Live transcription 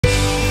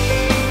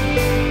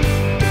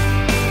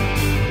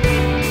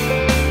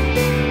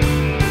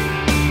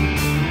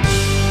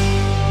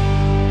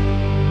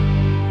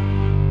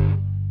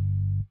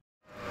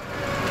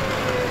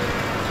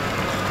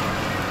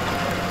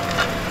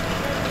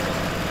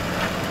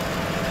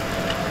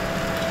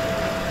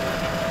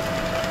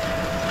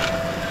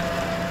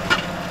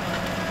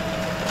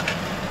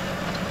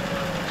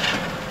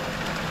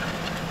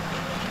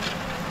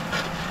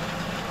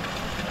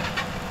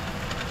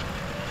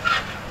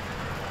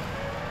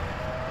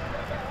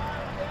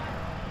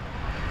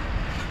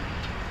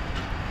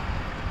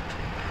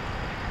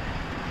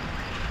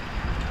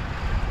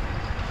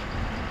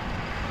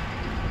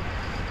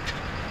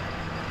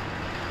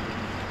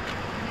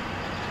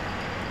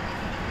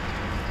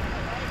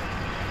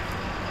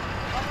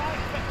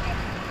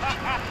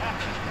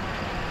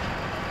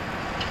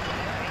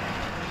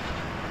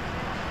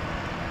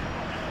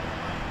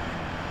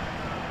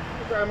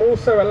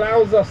Also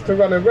allows us to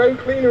run a row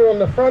cleaner on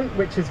the front,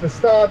 which is the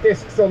star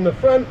discs on the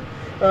front.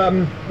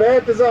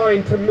 They're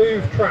designed to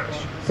move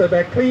trash, so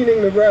they're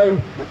cleaning the row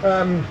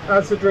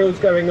as the drill's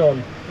going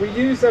on. We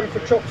use them for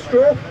chopped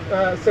straw,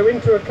 so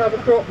into a cover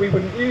crop we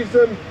wouldn't use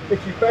them.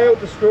 If you baled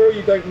the straw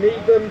you don't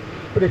need them,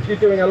 but if you're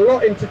doing a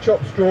lot into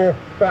chopped straw,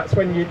 that's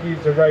when you'd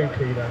use a row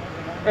cleaner.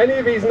 Any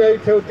of these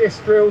no-till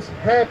disc drills,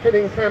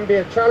 hairpinning can be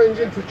a challenge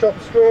into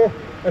chopped straw,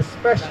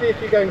 especially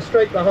if you're going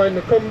straight behind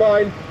the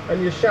combine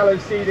and you're shallow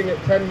seeding at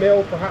 10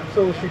 mil, perhaps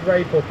oilseed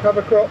rape or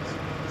cover crops.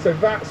 So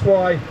that's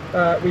why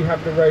we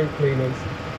have the row cleaners.